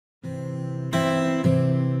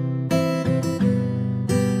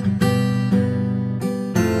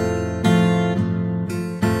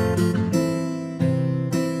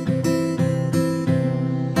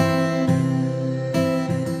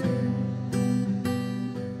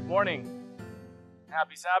morning.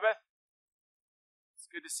 Happy Sabbath. It's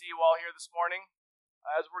good to see you all here this morning.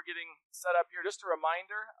 As we're getting set up here, just a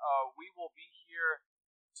reminder, we will be here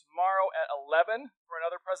tomorrow at 11 for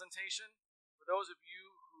another presentation. For those of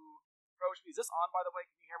you who approached me, is this on, by the way?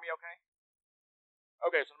 Can you hear me okay?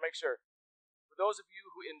 Okay, so to make sure. For those of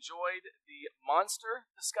you who enjoyed the monster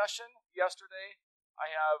discussion yesterday,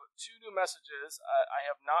 I have 2 new messages I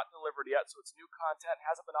have not delivered yet, so it's new content. It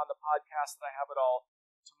hasn't been on the podcast that I have it all.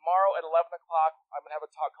 Tomorrow at 11 o'clock, I'm going to have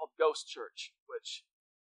a talk called Ghost Church, which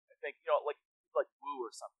I think, like Woo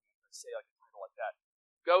or something. I'm going to say like a title like that.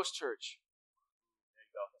 Ghost Church. There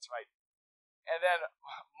you go. That's right. And then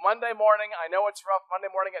Monday morning, I know it's rough,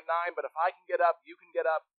 Monday morning at 9, but if I can get up, you can get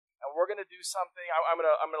up, and we're going to do something. I'm going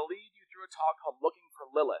to lead you through a talk called Looking for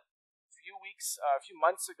Lilith. A few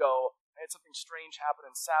months ago, I had something strange happen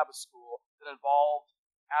in Sabbath school that involved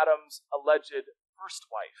Adam's alleged first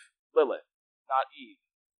wife, Lilith, not Eve.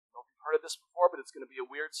 I don't know if you've heard of this before, but it's going to be a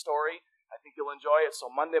weird story. I think you'll enjoy it.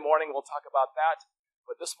 So Monday morning, we'll talk about that.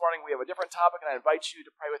 But this morning, we have a different topic, and I invite you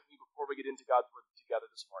to pray with me before we get into God's Word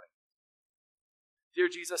together this morning.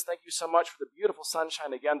 Dear Jesus, thank you so much for the beautiful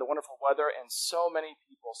sunshine again, the wonderful weather, and so many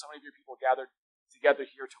of your people gathered together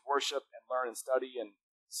here to worship and learn and study and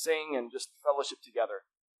sing and just fellowship together.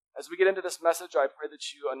 As we get into this message, I pray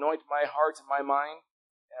that you anoint my heart and my mind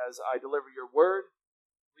as I deliver your word.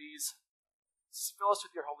 Please fill us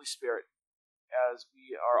with your Holy Spirit as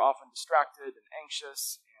we are often distracted and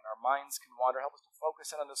anxious and our minds can wander. Help us to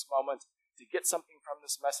focus in on this moment to get something from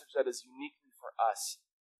this message that is uniquely for us.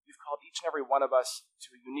 You've called each and every one of us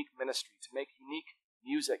to a unique ministry, to make unique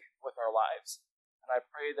music with our lives. And I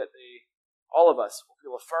pray that all of us will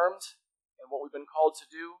feel affirmed in what we've been called to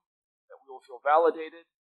do, that we will feel validated,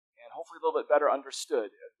 and hopefully a little bit better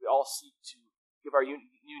understood as we all seek to give our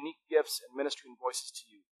unique gifts and ministry and voices to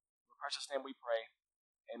you. In your precious name we pray.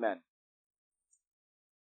 Amen.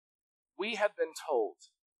 We have been told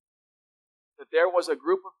that there was a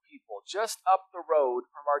group of people just up the road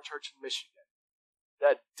from our church in Michigan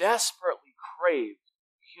that desperately craved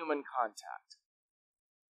human contact.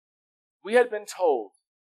 We had been told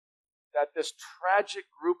that this tragic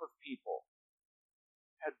group of people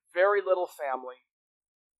had very little family,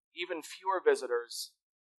 even fewer visitors,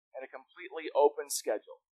 and a completely open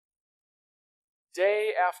schedule.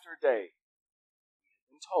 Day after day, we had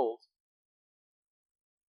been told,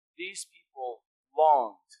 these people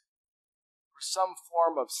longed for some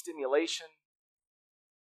form of stimulation,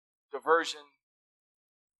 diversion,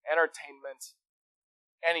 entertainment,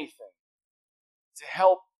 anything to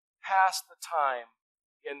help pass the time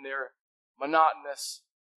in their monotonous,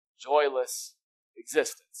 joyless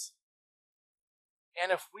existence.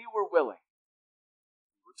 And if we were willing,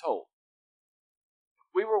 we were told, if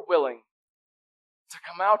we were willing to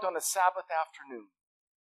come out on a Sabbath afternoon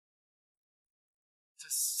to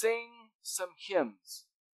sing some hymns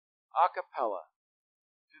a cappella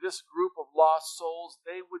to this group of lost souls,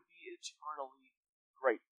 they would be eternally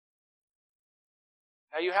grateful.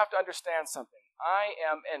 Now you have to understand something. I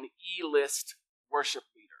am an E-list worship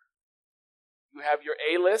leader. You have your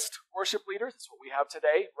A-list worship leaders. That's what we have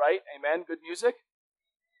today, right? Amen. Good music.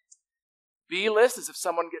 B-list is if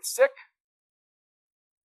someone gets sick.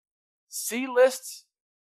 C-list,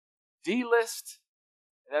 D-list,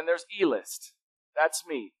 and then there's E-list. That's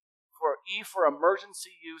me. For E for emergency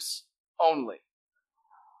use only.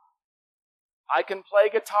 I can play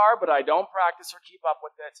guitar, but I don't practice or keep up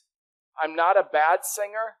with it. I'm not a bad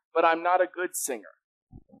singer, but I'm not a good singer.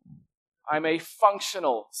 I'm a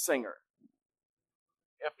functional singer.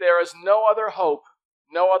 If there is no other hope,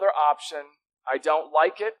 no other option, I don't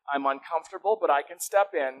like it, I'm uncomfortable, but I can step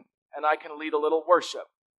in and I can lead a little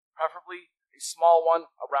worship, preferably a small one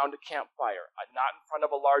around a campfire, not in front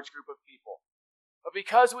of a large group of people. But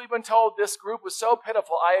because we've been told this group was so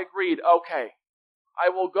pitiful, I agreed, okay, I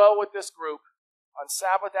will go with this group on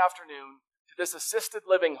Sabbath afternoon to this assisted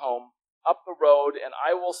living home up the road, and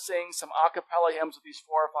I will sing some a cappella hymns with these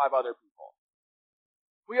 4 or 5 other people.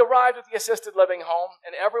 We arrived at the assisted living home,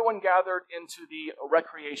 and everyone gathered into the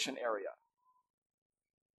recreation area.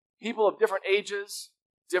 People of different ages,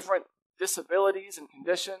 different disabilities and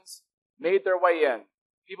conditions made their way in.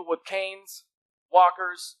 People with canes,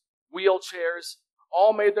 walkers, wheelchairs,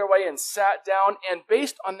 all made their way in, sat down, and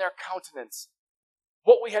based on their countenance,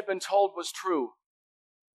 what we had been told was true.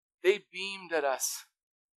 They beamed at us.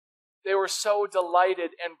 They were so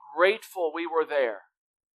delighted and grateful we were there.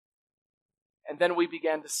 And then we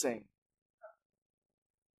began to sing.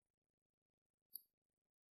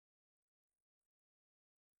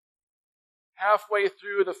 Halfway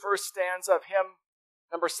through the first stanza of hymn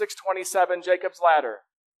number 627, Jacob's Ladder,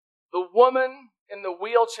 the woman in the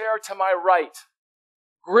wheelchair to my right,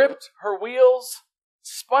 gripped her wheels,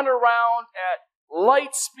 spun around at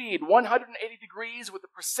light speed, 180 degrees, with the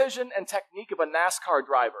precision and technique of a NASCAR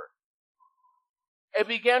driver, and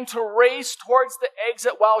began to race towards the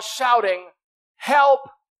exit while shouting, "Help,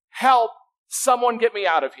 help, someone get me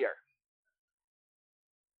out of here."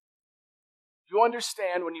 Do you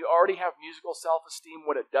understand, when you already have musical self-esteem,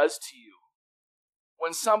 what it does to you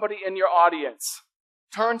when somebody in your audience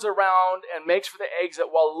turns around and makes for the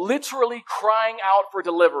exit while literally crying out for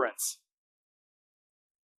deliverance?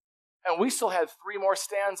 And we still had 3 more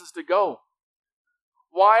stanzas to go.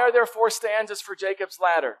 Why are there 4 stanzas for Jacob's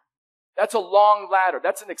ladder? That's a long ladder.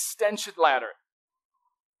 That's an extension ladder.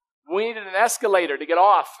 We needed an escalator to get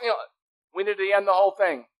off. We needed to end the whole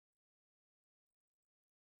thing.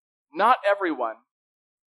 Not everyone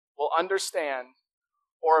will understand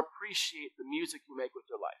or appreciate the music you make with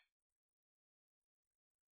your life.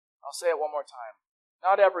 I'll say it one more time.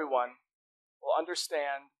 Not everyone will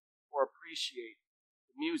understand or appreciate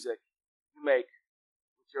the music you make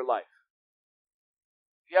with your life.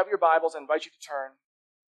 If you have your Bibles, I invite you to turn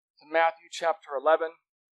to Matthew chapter 11,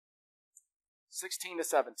 16 to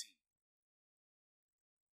 17.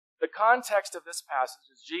 The context of this passage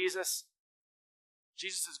is Jesus'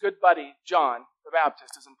 good buddy, John the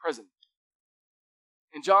Baptist, is in prison.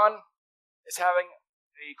 And John is having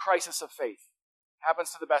a crisis of faith.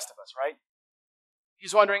 Happens to the best of us, right?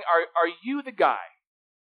 He's wondering, are you the guy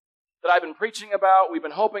that I've been preaching about, we've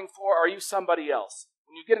been hoping for, or are you somebody else?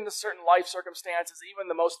 When you get into certain life circumstances, even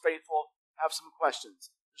the most faithful have some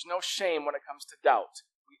questions. There's no shame when it comes to doubt.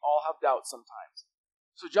 We all have doubt sometimes.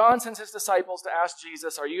 So John sends his disciples to ask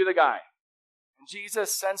Jesus, "Are you the guy?" And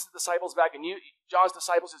Jesus sends the disciples back, and John's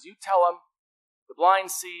disciples says, "You tell them, the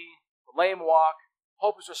blind see, the lame walk,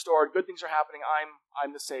 hope is restored, good things are happening,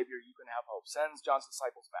 I'm the Savior, you can have hope." Sends John's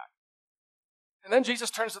disciples back. And then Jesus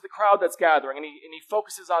turns to the crowd that's gathering, and he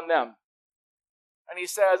focuses on them. And he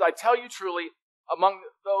says, "I tell you truly, among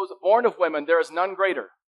those born of women, there is none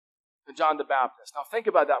greater than John the Baptist." Now think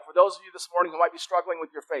about that. For those of you this morning who might be struggling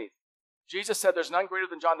with your faith, Jesus said there's none greater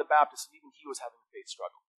than John the Baptist, and even he was having a faith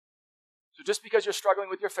struggle. So just because you're struggling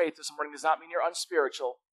with your faith this morning does not mean you're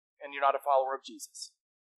unspiritual and you're not a follower of Jesus.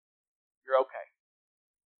 You're okay.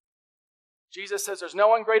 Jesus says there's no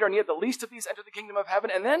one greater, and yet the least of these enter the kingdom of heaven.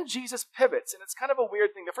 And then Jesus pivots, and it's kind of a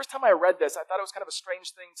weird thing. The first time I read this, I thought it was kind of a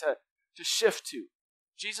strange thing to shift to.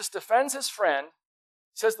 Jesus defends his friend,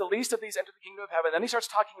 says the least of these enter the kingdom of heaven. Then he starts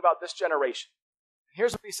talking about this generation.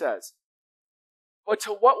 Here's what he says. "But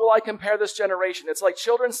to what will I compare this generation? It's like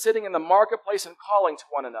children sitting in the marketplace and calling to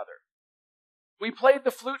one another. We played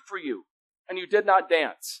the flute for you, and you did not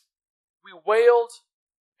dance. We wailed,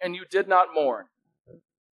 and you did not mourn."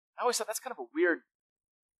 I always thought that's kind of a weird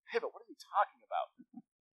pivot. What are we talking about?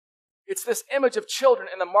 It's this image of children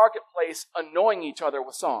in the marketplace annoying each other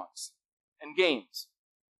with songs and games.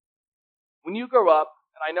 When you grow up,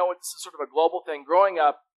 and I know this is sort of a global thing, growing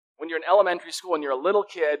up, when you're in elementary school and you're a little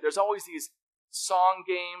kid, there's always these song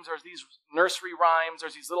games, there's these nursery rhymes,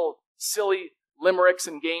 there's these little silly limericks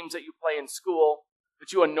and games that you play in school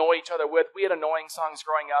that you annoy each other with. We had annoying songs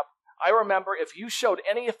growing up. I remember if you showed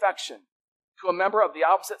any affection to a member of the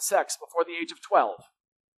opposite sex before the age of 12,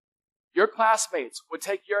 your classmates would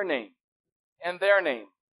take your name and their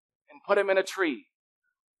name and put them in a tree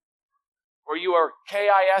where you are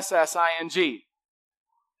Kissing.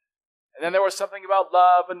 And then there was something about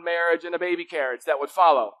love and marriage and a baby carriage that would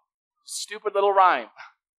follow. Stupid little rhyme.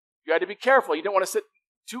 You had to be careful. You didn't want to sit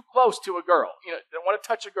too close to a girl. You didn't want to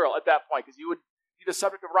touch a girl at that point because you would be the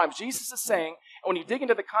subject of rhymes. Jesus is saying, and when you dig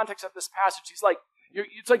into the context of this passage, he's like,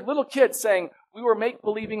 it's like little kids saying, "We were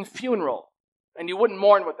make-believing funeral, and you wouldn't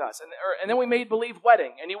mourn with us. And then we made-believe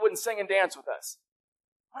wedding, and you wouldn't sing and dance with us."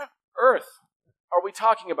 What on earth are we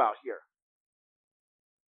talking about here?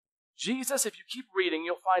 Jesus, if you keep reading,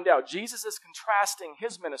 you'll find out, Jesus is contrasting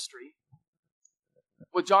his ministry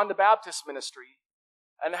with John the Baptist's ministry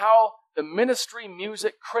and how the ministry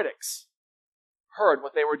music critics heard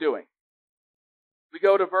what they were doing. We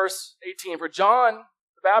go to verse 18. "For John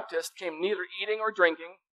the Baptist came neither eating or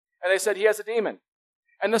drinking, and they said he has a demon.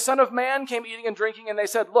 And the Son of Man came eating and drinking, and they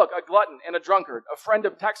said, look, a glutton and a drunkard, a friend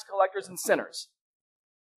of tax collectors and sinners."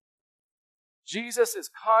 Jesus is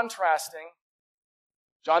contrasting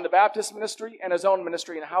John the Baptist's ministry and his own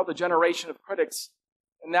ministry and how the generation of critics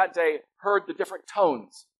in that day heard the different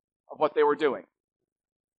tones of what they were doing.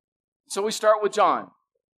 So we start with John.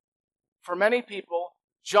 For many people,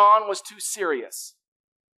 John was too serious,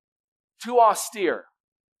 too austere,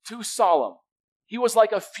 too solemn. He was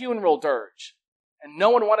like a funeral dirge, and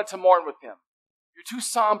no one wanted to mourn with him. You're too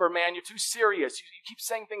somber, man. You're too serious. You keep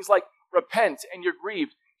saying things like repent and you're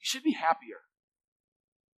grieved. You should be happier.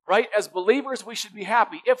 Right? As believers, we should be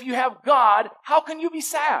happy. If you have God, how can you be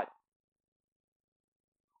sad?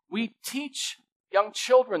 We teach young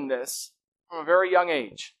children this from a very young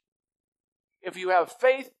age. If you have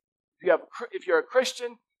faith, if you're a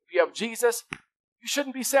Christian, if you have Jesus, you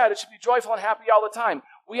shouldn't be sad. It should be joyful and happy all the time.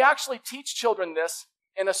 We actually teach children this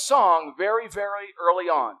in a song very, very early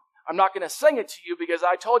on. I'm not going to sing it to you because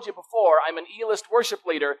I told you before, I'm an E-list worship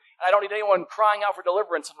leader, and I don't need anyone crying out for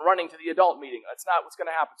deliverance and running to the adult meeting. That's not what's going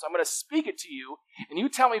to happen. So I'm going to speak it to you, and you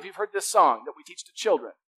tell me if you've heard this song that we teach to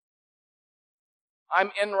children.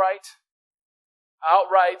 I'm inright,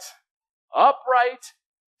 outright, upright,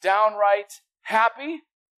 downright, happy.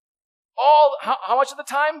 How much of the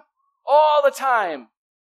time? All the time.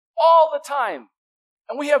 All the time.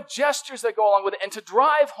 And we have gestures that go along with it. And to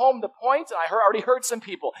drive home the point, and I already heard some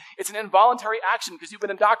people, it's an involuntary action because you've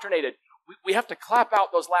been indoctrinated. We have to clap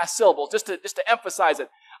out those last syllables just to emphasize it.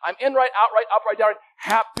 I'm inright, outright, upright, downright,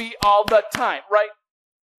 happy all the time, right?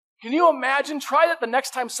 Can you imagine? Try that the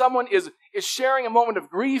next time someone is sharing a moment of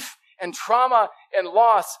grief and trauma and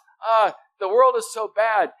loss. The world is so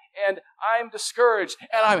bad, and I'm discouraged,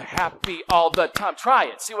 and I'm happy all the time. Try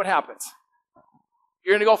it. See what happens.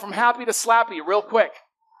 You're going to go from happy to slappy real quick.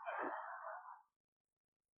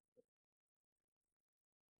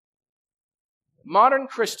 Modern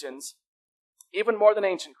Christians, even more than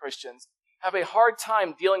ancient Christians, have a hard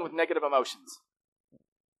time dealing with negative emotions.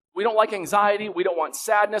 We don't like anxiety. We don't want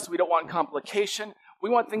sadness. We don't want complication. We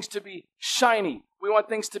want things to be shiny. We want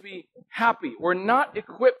things to be happy. We're not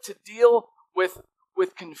equipped to deal with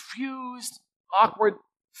confused, awkward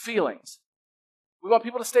feelings. We want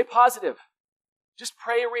people to stay positive. Just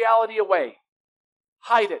pray reality away.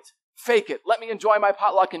 Hide it. Fake it. Let me enjoy my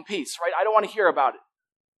potluck in peace, right? I don't want to hear about it.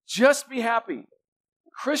 Just be happy.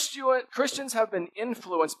 Christians have been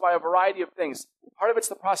influenced by a variety of things. Part of it's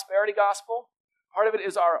the prosperity gospel. Part of it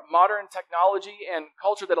is our modern technology and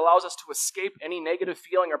culture that allows us to escape any negative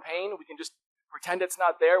feeling or pain. We can just pretend it's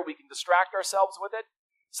not there. We can distract ourselves with it.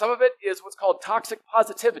 Some of it is what's called toxic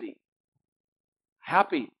positivity.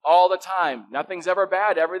 Happy all the time. Nothing's ever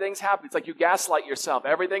bad. Everything's happy. It's like you gaslight yourself.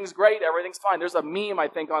 Everything's great. Everything's fine. There's a meme, I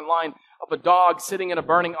think, online of a dog sitting in a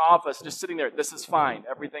burning office, just sitting there. This is fine.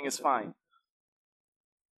 Everything is fine.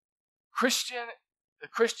 The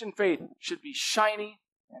Christian faith should be shiny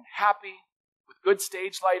and happy with good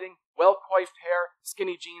stage lighting, well-coiffed hair,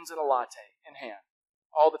 skinny jeans, and a latte in hand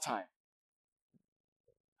all the time.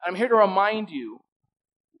 I'm here to remind you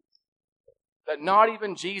that not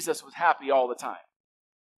even Jesus was happy all the time.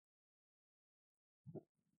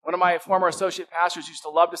 One of my former associate pastors used to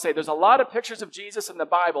love to say, there's a lot of pictures of Jesus in the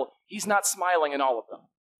Bible. He's not smiling in all of them.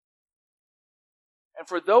 And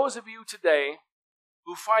for those of you today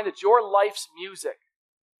who find that your life's music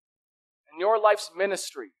and your life's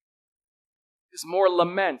ministry is more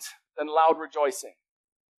lament than loud rejoicing,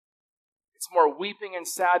 it's more weeping and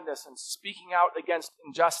sadness and speaking out against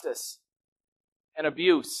injustice and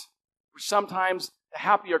abuse, which sometimes the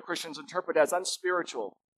happier Christians interpret as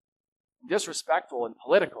unspiritual, disrespectful, and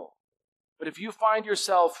political. But if you find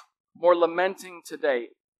yourself more lamenting today,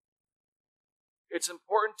 it's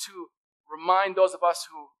important to remind those of us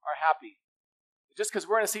who are happy. Just because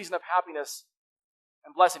we're in a season of happiness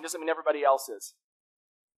and blessing doesn't mean everybody else is.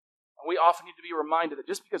 And we often need to be reminded that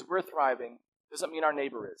just because we're thriving doesn't mean our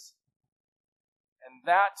neighbor is. And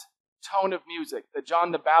that tone of music, the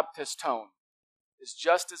John the Baptist tone, is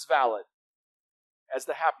just as valid as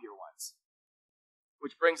the happier ones.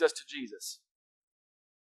 Which brings us to Jesus.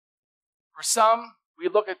 For some, we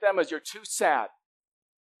look at them as you're too sad.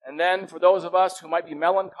 And then for those of us who might be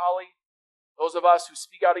melancholy, those of us who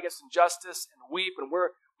speak out against injustice and weep, and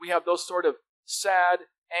we have those sort of sad,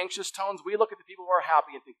 anxious tones, we look at the people who are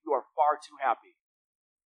happy and think, you are far too happy.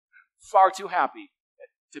 Far too happy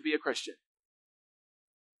to be a Christian.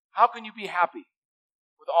 How can you be happy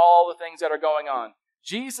with all the things that are going on?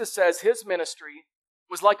 Jesus says his ministry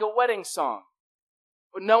was like a wedding song,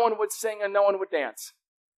 but no one would sing and no one would dance.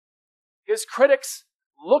 His critics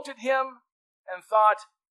looked at him and thought,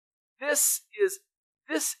 this is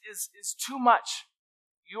too much.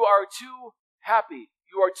 You are too happy.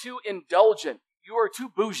 You are too indulgent. You are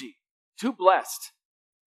too bougie, too blessed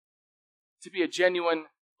to be a genuine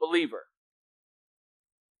believer.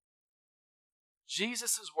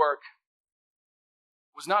 Jesus' work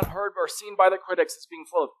was not heard or seen by the critics as being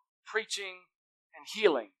full of preaching and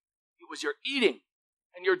healing. It was your eating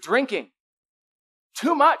and your drinking.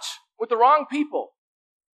 Too much with the wrong people.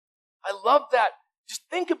 I love that. Just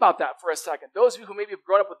think about that for a second. Those of you who maybe have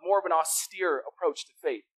grown up with more of an austere approach to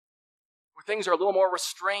faith, where things are a little more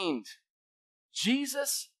restrained.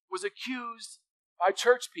 Jesus was accused by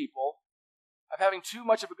church people of having too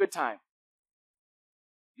much of a good time.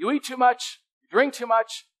 You eat too much, you drink too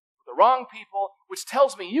much, with the wrong people, which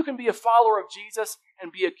tells me you can be a follower of Jesus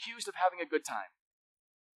and be accused of having a good time.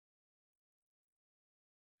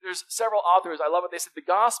 There's several authors, I love it, they said the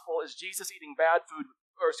gospel is Jesus eating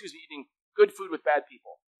eating good food with bad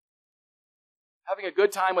people. Having a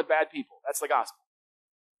good time with bad people. That's the gospel.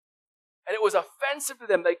 And it was offensive to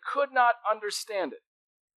them. They could not understand it.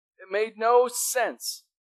 It made no sense.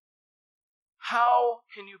 How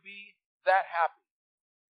can you be that happy?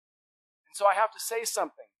 And so I have to say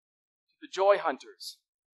something to the joy hunters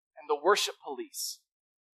and the worship police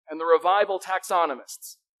and the revival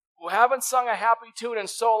taxonomists who haven't sung a happy tune in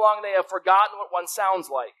so long they have forgotten what one sounds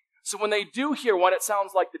like. So when they do hear one, it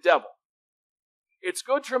sounds like the devil. It's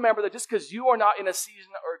good to remember that just because you are not in a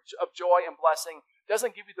season of joy and blessing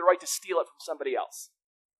doesn't give you the right to steal it from somebody else.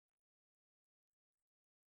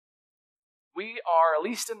 We are, at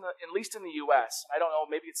least in the U.S., and I don't know,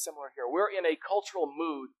 maybe it's similar here, we're in a cultural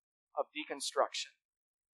mood of deconstruction.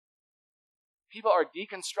 People are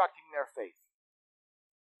deconstructing their faith,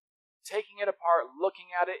 taking it apart,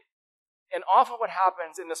 looking at it, and often what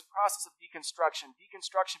happens in this process of deconstruction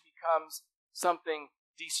becomes something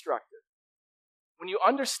destructive. When you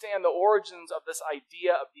understand the origins of this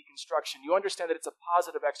idea of deconstruction, you understand that it's a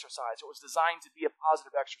positive exercise. It was designed to be a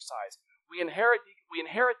positive exercise. We inherit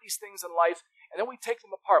these things in life, and then we take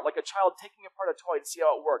them apart, like a child taking apart a toy to see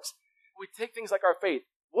how it works. We take things like our faith.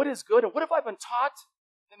 What is good, and what have I been taught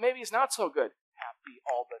that maybe is not so good? Happy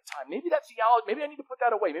all the time. Maybe that theology, maybe I need to put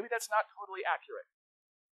that away. Maybe that's not totally accurate.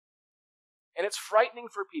 And it's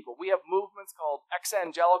frightening for people. We have movements called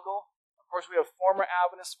ex-angelical. Of course, we have former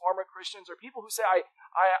Adventists, former Christians, or people who say,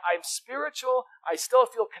 I'm spiritual, I still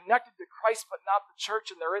feel connected to Christ, but not the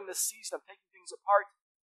church, and they're in this season of taking things apart.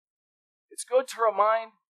 It's good to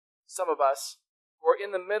remind some of us who are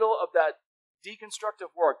in the middle of that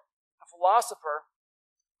deconstructive work. A philosopher,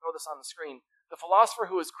 throw this on the screen, the philosopher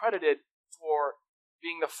who is credited for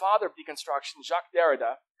being the father of deconstruction, Jacques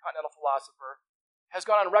Derrida, continental philosopher, has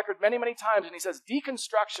gone on record many, many times, and he says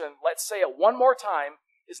deconstruction, let's say it one more time,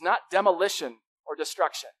 is not demolition or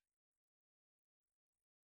destruction.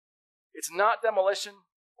 It's not demolition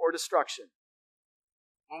or destruction.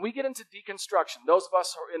 When we get into deconstruction, those of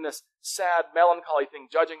us who are in this sad, melancholy thing,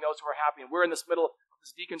 judging those who are happy, and we're in this middle of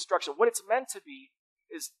this deconstruction, what it's meant to be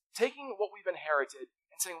is taking what we've inherited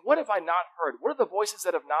and saying, what have I not heard? What are the voices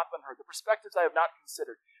that have not been heard? The perspectives I have not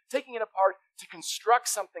considered? Taking it apart to construct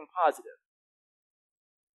something positive.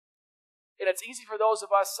 And it's easy for those of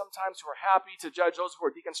us sometimes who are happy to judge those who are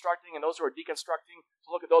deconstructing and those who are deconstructing to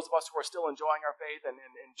look at those of us who are still enjoying our faith and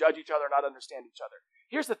judge each other and not understand each other.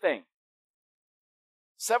 Here's the thing.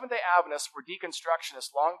 Seventh-day Adventists were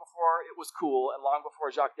deconstructionists long before it was cool and long before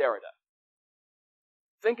Jacques Derrida.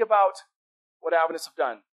 Think about what Adventists have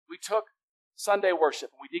done. We took Sunday worship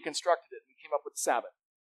and we deconstructed it. We came up with the Sabbat.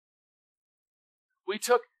 We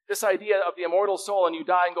took this idea of the immortal soul and you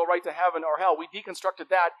die and go right to heaven or hell. We deconstructed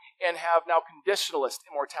that and have now conditionalist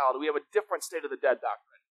immortality. We have a different state of the dead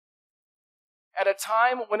doctrine. At a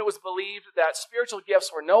time when it was believed that spiritual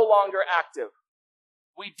gifts were no longer active,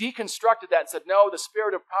 we deconstructed that and said, no, the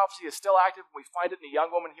spirit of prophecy is still active. We find it in a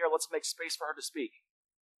young woman here. Let's make space for her to speak.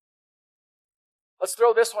 Let's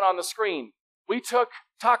throw this one on the screen. We took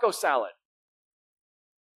taco salad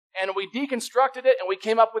and we deconstructed it and we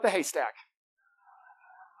came up with a haystack.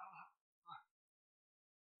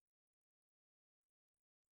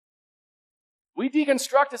 We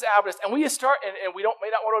deconstruct as Adventists, and we start, and we may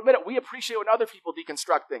not want to admit it, we appreciate when other people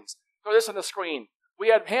deconstruct things. Throw this on the screen. We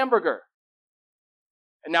had hamburger,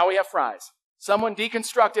 and now we have fries. Someone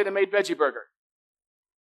deconstructed and made veggie burger.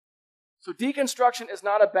 So deconstruction is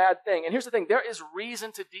not a bad thing. And here's the thing, there is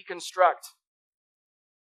reason to deconstruct.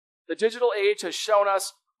 The digital age has shown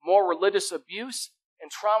us more religious abuse and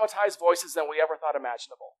traumatized voices than we ever thought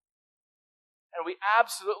imaginable. And we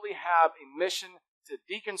absolutely have a mission to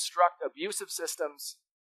deconstruct abusive systems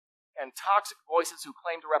and toxic voices who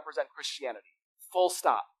claim to represent Christianity. Full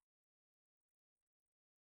stop.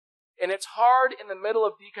 And it's hard in the middle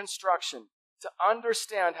of deconstruction to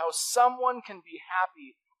understand how someone can be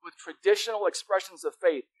happy with traditional expressions of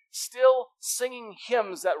faith, still singing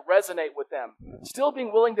hymns that resonate with them, still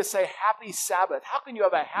being willing to say happy Sabbath. How can you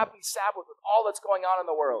have a happy Sabbath with all that's going on in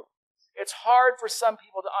the world? It's hard for some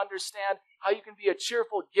people to understand how you can be a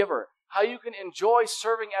cheerful giver, how you can enjoy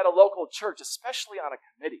serving at a local church, especially on a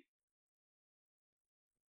committee.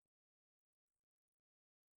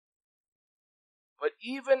 But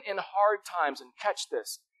even in hard times, and catch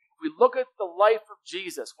this, if we look at the life of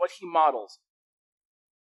Jesus, what he models,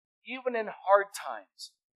 even in hard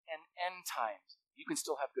times and end times, you can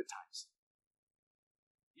still have good times.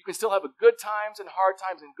 You can still have good times and hard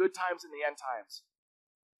times and good times in the end times.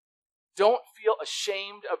 Don't feel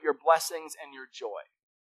ashamed of your blessings and your joy.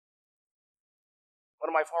 One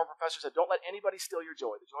of my former professors said, don't let anybody steal your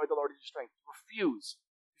joy. The joy of the Lord is your strength. Refuse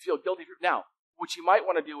to feel guilty. Now, what you might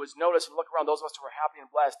want to do is notice and look around those of us who are happy and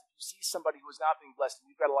blessed. If you see somebody who is not being blessed and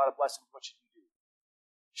you've got a lot of blessings, what should you do?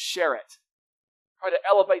 Share it. Try to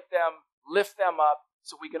elevate them, lift them up,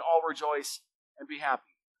 so we can all rejoice and be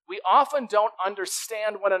happy. We often don't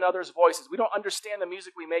understand one another's voices. We don't understand the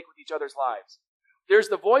music we make with each other's lives. There's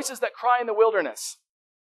the voices that cry in the wilderness.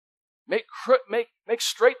 Make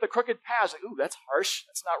straight the crooked paths. Like, ooh, that's harsh.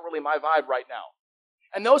 That's not really my vibe right now.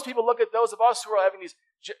 And those people look at those of us who are having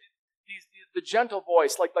the gentle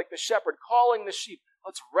voice, like the shepherd calling the sheep.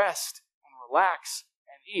 Let's rest and relax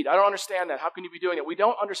and eat. I don't understand that. How can you be doing it? We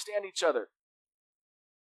don't understand each other.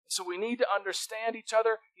 So we need to understand each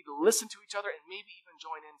other, need to listen to each other, and maybe even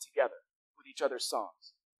join in together with each other's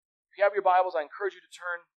songs. If you have your Bibles, I encourage you to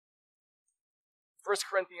turn 1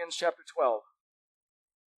 Corinthians chapter 12.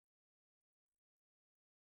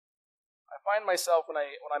 I find myself when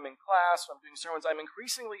I'm in class, when I'm doing sermons, I'm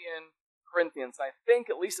increasingly in Corinthians. And I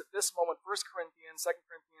think, at least at this moment, 1 Corinthians, 2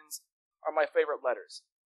 Corinthians are my favorite letters.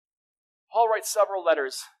 Paul writes several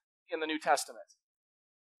letters in the New Testament,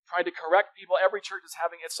 trying to correct people. Every church is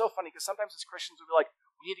having, it's so funny because sometimes as Christians we'll be like,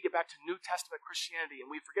 we need to get back to New Testament Christianity, and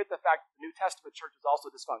we forget the fact that the New Testament church is also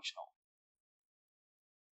dysfunctional.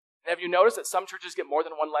 And have you noticed that some churches get more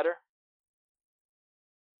than one letter?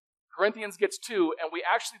 Corinthians gets 2, and we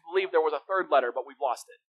actually believe there was a third letter, but we've lost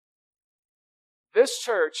it. This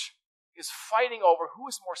church is fighting over who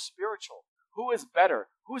is more spiritual, who is better,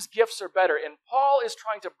 whose gifts are better. And Paul is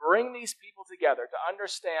trying to bring these people together to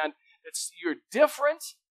understand that you're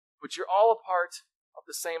different, but you're all a part of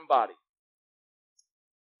the same body.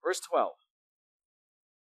 Verse 12.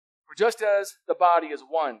 For just as the body is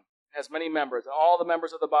one, and has many members, and all the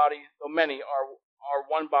members of the body, though many, are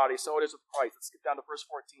one body, so it is with Christ. Let's skip down to verse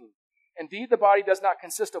 14. Indeed, the body does not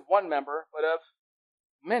consist of one member, but of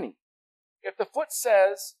many. If the foot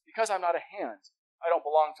says, because I'm not a hand, I don't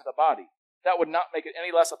belong to the body, that would not make it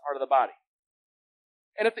any less a part of the body.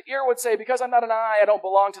 And if the ear would say, because I'm not an eye, I don't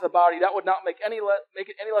belong to the body, that would not make it any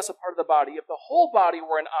less a part of the body. If the whole body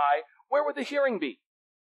were an eye, where would the hearing be?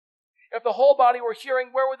 If the whole body were hearing,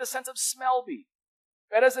 where would the sense of smell be?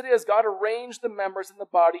 But as it is, God arranged the members in the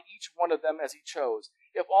body, each one of them as he chose.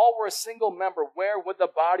 If all were a single member, where would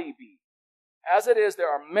the body be? As it is,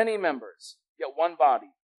 there are many members, yet one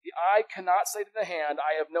body. The eye cannot say to the hand,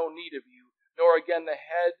 I have no need of you, nor again the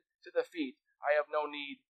head to the feet, I have no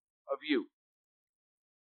need of you.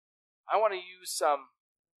 I want to use some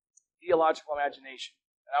theological imagination.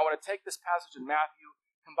 And I want to take this passage in Matthew,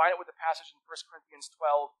 combine it with the passage in 1 Corinthians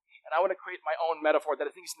 12, and I want to create my own metaphor that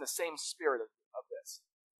I think is in the same spirit of this.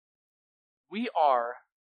 We are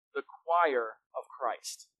the choir of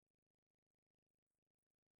Christ.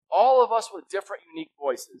 All of us with different, unique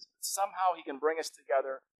voices, but somehow he can bring us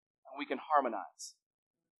together and we can harmonize.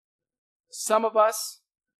 Some of us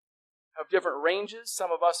have different ranges.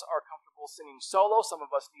 Some of us are comfortable singing solo. Some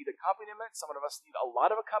of us need accompaniment. Some of us need a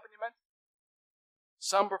lot of accompaniment.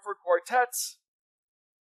 Some prefer quartets.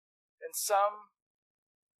 And some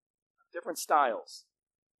have different styles.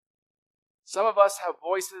 Some of us have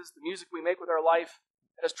voices, the music we make with our life,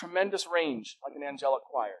 that has tremendous range, like an angelic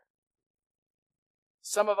choir.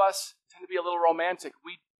 Some of us tend to be a little romantic.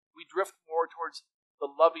 We drift more towards the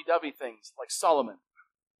lovey-dovey things, like Solomon.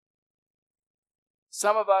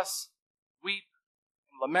 Some of us weep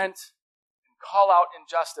and lament and call out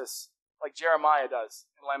injustice, like Jeremiah does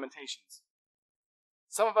in Lamentations.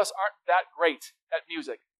 Some of us aren't that great at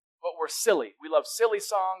music, but we're silly. We love silly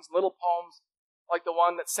songs, little poems, like the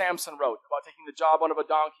one that Samson wrote about taking the jawbone of a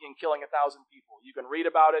donkey and killing 1,000 people. You can read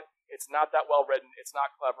about it. It's not that well written. It's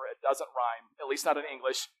not clever. It doesn't rhyme, at least not in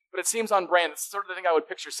English. But it seems on brand. It's sort of the thing I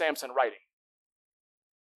would picture Samson writing.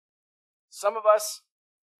 Some of us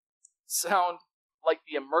sound like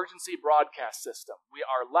the emergency broadcast system. We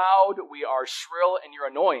are loud, we are shrill, and you're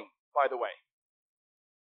annoying, by the way.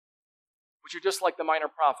 But you're just like the minor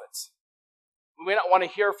prophets. We may not want to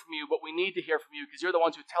hear from you, but we need to hear from you because you're the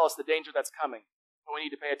ones who tell us the danger that's coming and we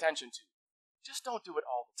need to pay attention to. Just don't do it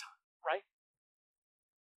all the time, right?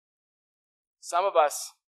 Some of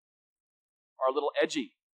us are a little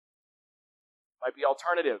edgy. Might be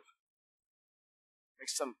alternative.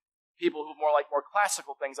 Makes some people who more like more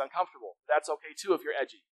classical things uncomfortable. That's okay too if you're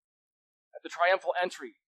edgy. At the triumphal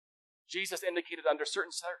entry, Jesus indicated under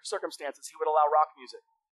certain circumstances he would allow rock music.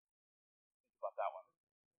 about that one.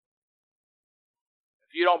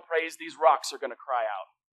 If you don't praise, these rocks are going to cry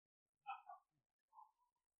out.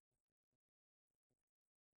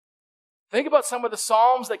 Think about some of the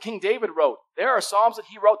Psalms that King David wrote. There are Psalms that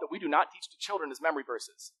he wrote that we do not teach to children as memory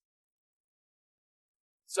verses.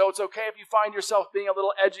 So it's okay if you find yourself being a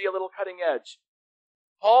little edgy, a little cutting edge.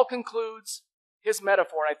 Paul concludes his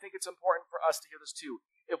metaphor, and I think it's important for us to hear this too.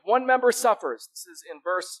 If one member suffers, this is in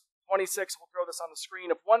verse 26, we'll throw this on the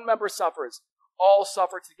screen. If one member suffers, all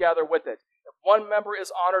suffer together with it. If one member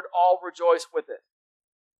is honored, all rejoice with it.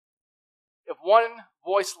 If one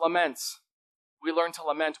voice laments, we learn to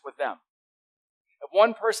lament with them. If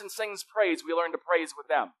one person sings praise, we learn to praise with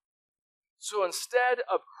them. So instead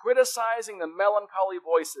of criticizing the melancholy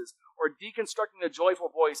voices or deconstructing the joyful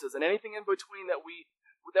voices and anything in between that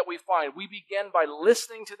we find, we begin by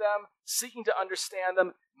listening to them, seeking to understand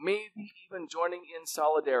them, maybe even joining in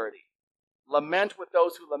solidarity. Lament with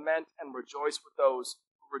those who lament and rejoice with those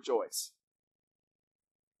who rejoice.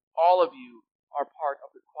 All of you are part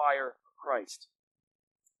of the choir of Christ.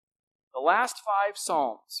 The last 5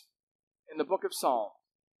 Psalms in the book of Psalms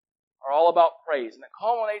are all about praise, and it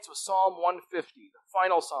culminates with Psalm 150, the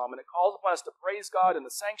final psalm, and it calls upon us to praise God in the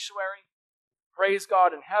sanctuary, praise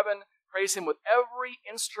God in heaven, praise Him with every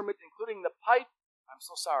instrument, including the pipe, I'm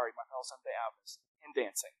so sorry, my fellow Seventh-day Adventists, and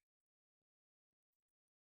dancing.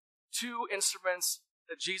 2 instruments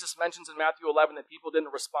that Jesus mentions in Matthew 11 that people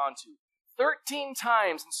didn't respond to. 13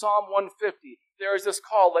 times in Psalm 150, there is this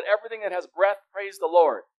call, let everything that has breath praise the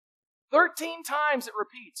Lord. 13 times it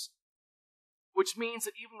repeats, which means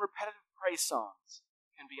that even repetitive praise songs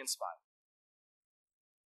can be inspired.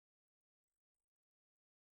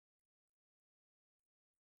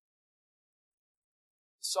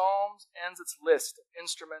 Psalms ends its list of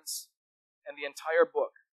instruments and the entire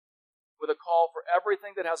book with a call for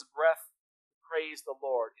everything that has breath to praise the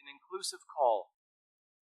Lord, an inclusive call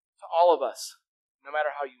to all of us, no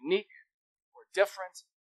matter how unique or different,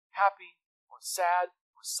 happy or sad,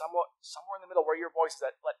 or somewhere in the middle where your voice is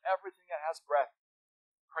at, let everything that has breath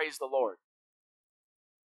praise the Lord.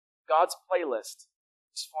 God's playlist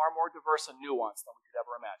is far more diverse and nuanced than we could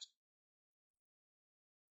ever imagine.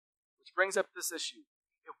 Which brings up this issue.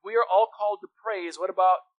 If we are all called to praise, what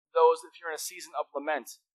about those if you're in a season of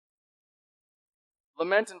lament?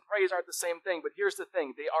 Lament and praise aren't the same thing, but here's the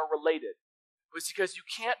thing, they are related. It's because you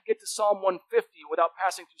can't get to Psalm 150 without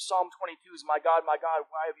passing through Psalm 22's, my God,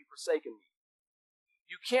 why have you forsaken me?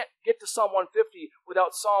 You can't get to Psalm 150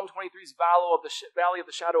 without Psalm 23's valley of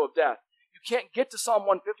the shadow of death. You can't get to Psalm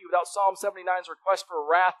 150 without Psalm 79's request for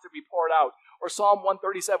wrath to be poured out, or Psalm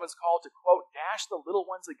 137's call to, quote, dash the little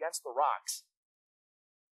ones against the rocks.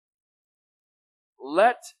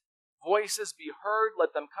 Let voices be heard.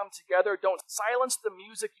 Let them come together. Don't silence the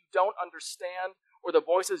music you don't understand or the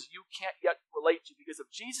voices you can't yet relate to, because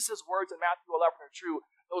if Jesus' words in Matthew 11 are true,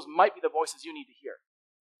 those might be the voices you need to hear.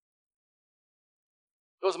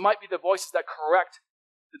 Those might be the voices that correct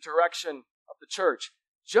the direction of the church.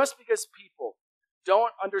 Just because people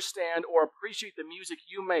don't understand or appreciate the music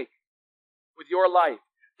you make with your life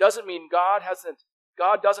doesn't mean God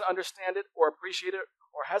doesn't understand it or appreciate it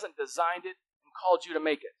or hasn't designed it and called you to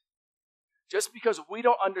make it. Just because we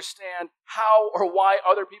don't understand how or why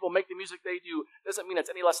other people make the music they do doesn't mean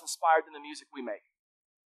it's any less inspired than the music we make.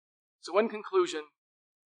 So in conclusion,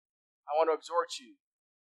 I want to exhort you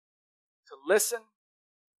to listen,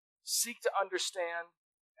 seek to understand,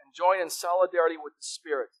 and join in solidarity with the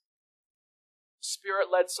Spirit.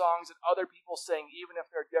 Spirit-led songs that other people sing, even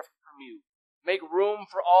if they're different from you. Make room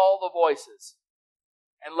for all the voices,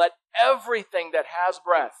 and let everything that has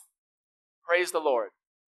breath praise the Lord.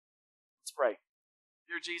 Let's pray.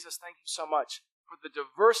 Dear Jesus, thank you so much for the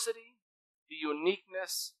diversity, the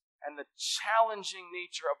uniqueness, and the challenging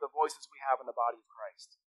nature of the voices we have in the body of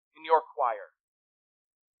Christ, in your choir.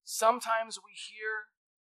 Sometimes we hear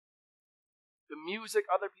the music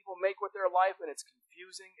other people make with their life, and it's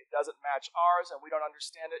confusing. It doesn't match ours, and we don't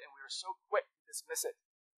understand it, and we are so quick to dismiss it.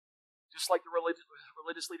 Just like the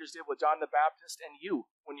religious leaders did with John the Baptist and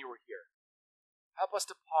you when you were here. Help us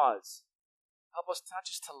to pause. Help us not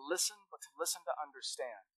just to listen, but to listen to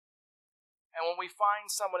understand. And when we find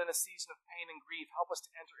someone in a season of pain and grief, help us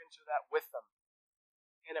to enter into that with them.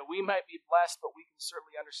 And that we might be blessed, but we can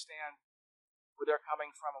certainly understand where they're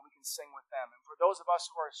coming from, and we can sing with them. And for those of us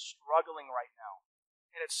who are struggling right now,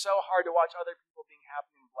 and it's so hard to watch other people being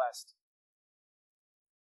happy and blessed,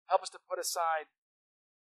 help us to put aside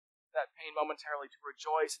that pain momentarily to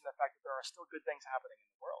rejoice in the fact that there are still good things happening in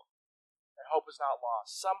the world, that hope is not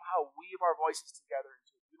lost. Somehow weave our voices together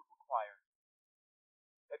into a beautiful choir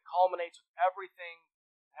that culminates with everything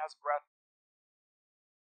that has breath